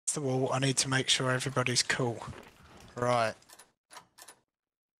the wall. I need to make sure everybody's cool. Right.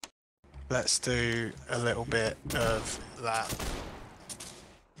 Let's do a little bit of that.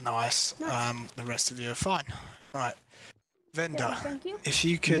 Nice. The rest of you are fine. Right. Vendor, Yeah, thank you. if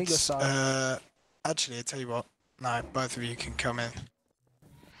you could, Nigga actually, I tell you what, no, both of you can come in.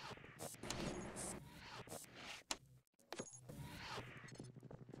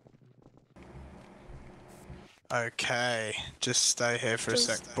 Okay, just stay here for a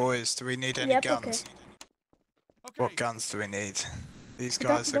sec. Boys, do we need any guns? Okay. What guns do we need? These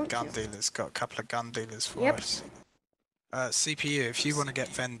guys are gun dealers, got a couple of gun dealers for us. CPU, if you want to get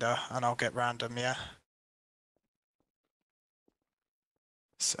vendor, and I'll get random, yeah?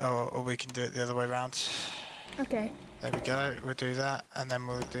 So, or we can do it the other way around. Okay. There we go, we'll do that, and then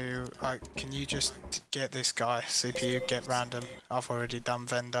we'll do, can you just get this guy, CPU, get random. I've already done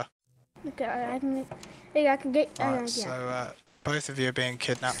vendor. Okay, I can. Yeah, I can get. Right, yeah. so both of you are being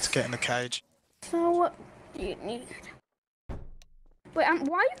kidnapped, get in the cage. So what do you need? Wait, why are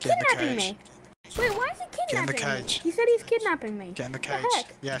you Get in the kidnapping cage. me? Wait, why is he kidnapping Get in the me? cage. He said he's kidnapping me. Get in the What cage. the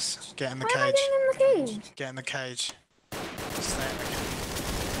heck? Yes, get in the Why am I cage. getting in the cage? Get in the cage. Stay in the cage.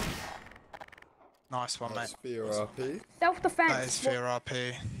 Nice one, mate. DarkRP. Self-defense. That is fear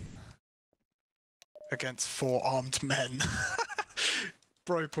RP. Against 4 armed men.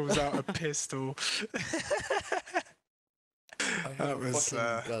 Bro pulls out a pistol. That was,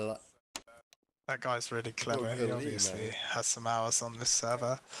 that guy's really clever. He obviously has some hours on this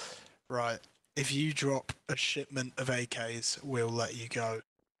server. Right, if you drop a shipment of AKs, we'll let you go.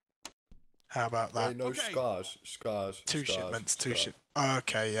 How about that? Wait, no, scars. Two shipments.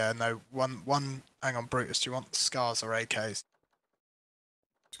 Okay, yeah, no, one. Hang on, Brutus. Do you want scars or AKs?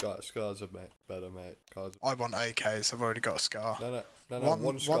 Scars are better, mate. I want AKs. I've already got a scar. No.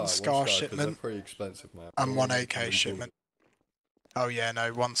 One scar shipment. They're pretty expensive, mate. And one AK shipment. Oh yeah,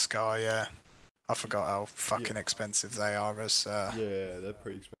 no, one scar. Yeah, I forgot how fucking expensive they are. As yeah, they're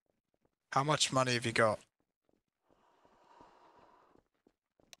pretty expensive. How much money have you got?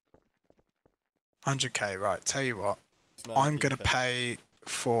 100k, right, tell you what. I'm gonna pay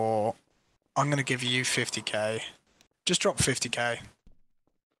for... I'm gonna give you 50k. Just drop 50k.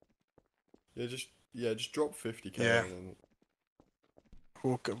 Yeah, just drop 50k. Yeah. And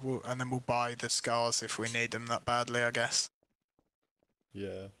then... And then we'll buy the scars if we need them that badly, I guess.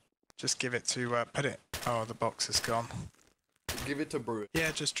 Yeah. Just give it to... put it... Oh, the box is gone. Give it to Bruce.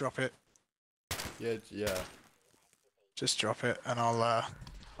 Yeah, just drop it. Yeah. Just drop it, and I'll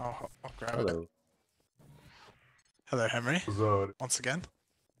grab it. Hello, Henry. Once again.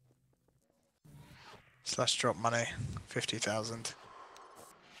 / drop money, 50,000.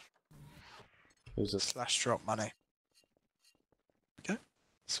 Who's this? / drop money. Okay,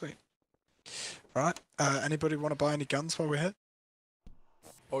 sweet. Right. Anybody want to buy any guns while we're here?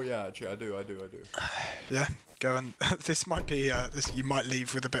 Oh yeah, actually, I do. Yeah. Go and this might be you might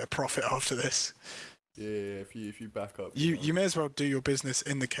leave with a bit of profit after this. Yeah, if you back up. You may as well do your business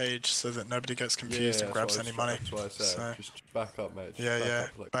in the cage so that nobody gets confused and grabs any money. That's what I said. So, just back up, mate.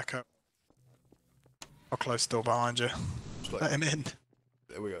 Back up. I'll close the door behind you. Let him in.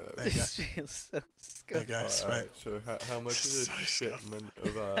 There we go. There you go. Feels so There you go. Alright, so how much is a shipment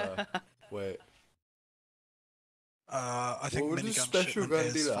of wait? I think what would a minigun special shipment gun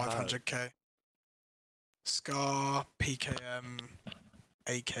is dealer have? 500k. Scar, PKM,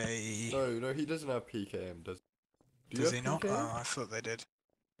 AK. No, he doesn't have PKM, does he? Does he not? Oh, I thought they did.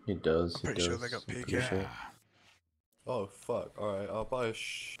 He does. I'm pretty sure they got PKM. Oh fuck! Alright, I'll buy a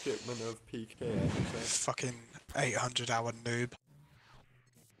shipment of PKM. Fucking 800-hour noob.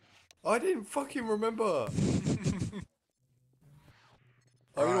 I didn't fucking remember.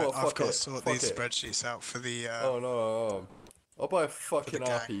 Oh, Right, you know what? I've got to Fuck sort it. these spreadsheets out for the. Oh no. I'll buy a for the fucking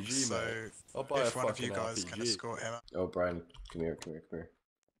gang, RPG, so mate. I'll buy if a one of you fucking guys RPG. can escort him. Oh, Brian, come here.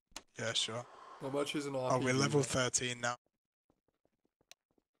 Yeah, sure. How much is an RPG? Oh, we're level mate? 13 now.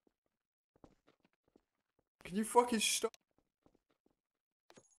 Can you fucking stop?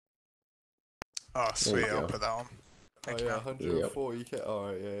 Oh, sweet, you I'll go. put that on. Oh Thank you, yeah, man. 140k.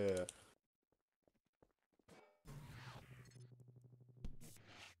 Alright, yeah.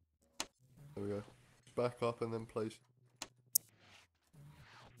 There we go. Back up and then place.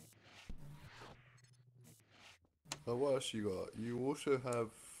 Oh, what else you got? You also have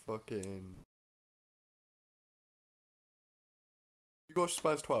fucking. You got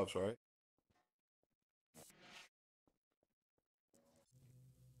spans 12s, right?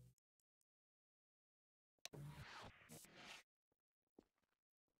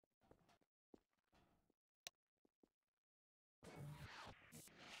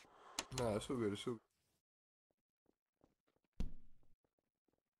 Nah, it's all good.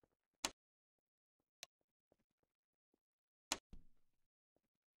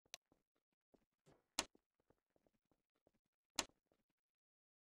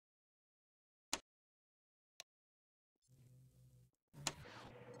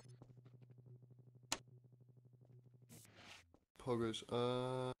 Poggers.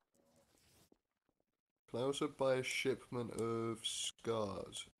 Can I also buy a shipment of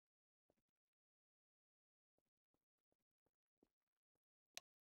scars?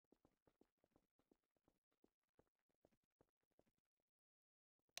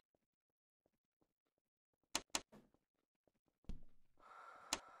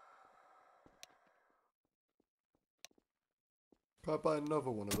 Can I buy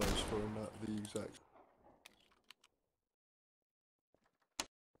another one of those for the exact?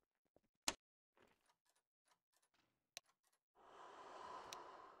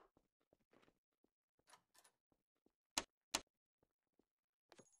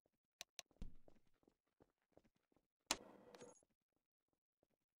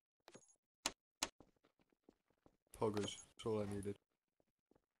 Poggers, that's all I needed.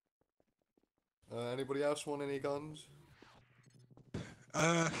 Anybody else want any guns?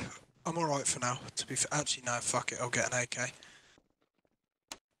 I'm alright for now. To be actually, no, fuck it, I'll get an AK.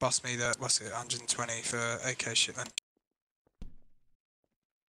 Bust me the, what's it, 120 for AK shipment.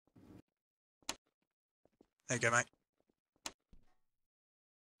 There you go, mate.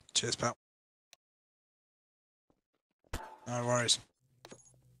 Cheers, pal. No worries.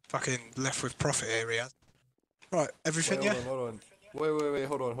 Fucking left with profit here, yeah. Right, everything, Wait, yeah? hold on. Wait,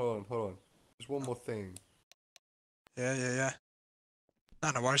 hold on. There's one more thing. Yeah.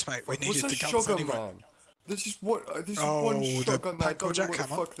 No worries, mate. We What's needed a the guns shotgun, anyway. man? This is one Oh, shotgun that I don't know Jack what the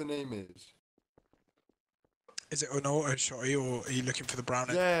hammer? fuck the name is. Is it an auto shotty or are you looking for the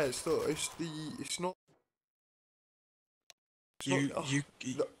browning? Yeah, it's not.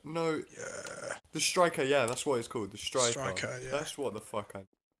 No, Yeah. the striker. Yeah, that's what it's called. The striker. Striker, yeah. That's what the fuck I.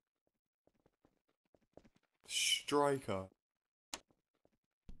 Striker.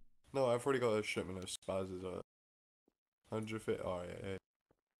 No, I've already got a shipment of spazzes. 100 fit. Oh yeah.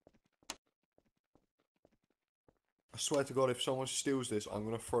 I swear to God, if someone steals this, I'm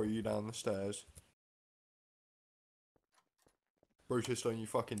gonna throw you down the stairs. Brutus, don't you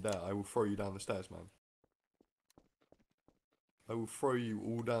fucking dare. I will throw you down the stairs, man. I will throw you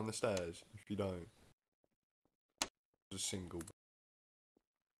all down the stairs if you don't. Just single.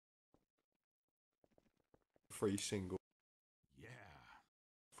 Free single. Yeah.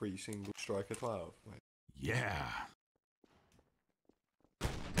 Free single striker 12. Wait. Yeah.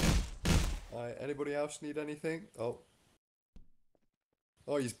 Alright, anybody else need anything? Oh,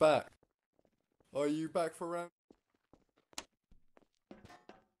 he's back. Are you back for round?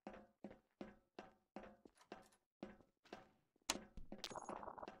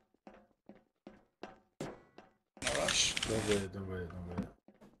 No rush. Don't wait.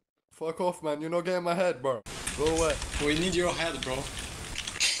 Fuck off, man. You're not getting my head, bro. Go away. We need your head, bro.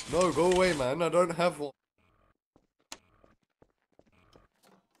 No, go away, man. I don't have one.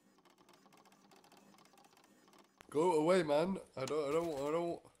 Go away, man. I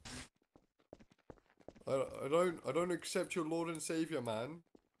don't accept your Lord and Savior, man.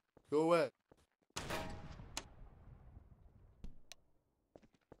 Go away.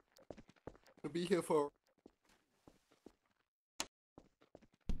 I'll be here for.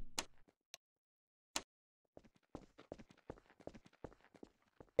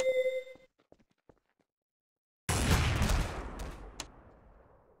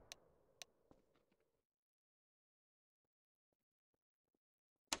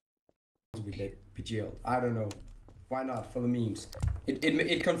 Be jailed. I don't know. Why not? For the memes.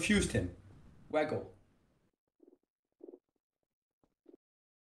 It confused him. Waggle.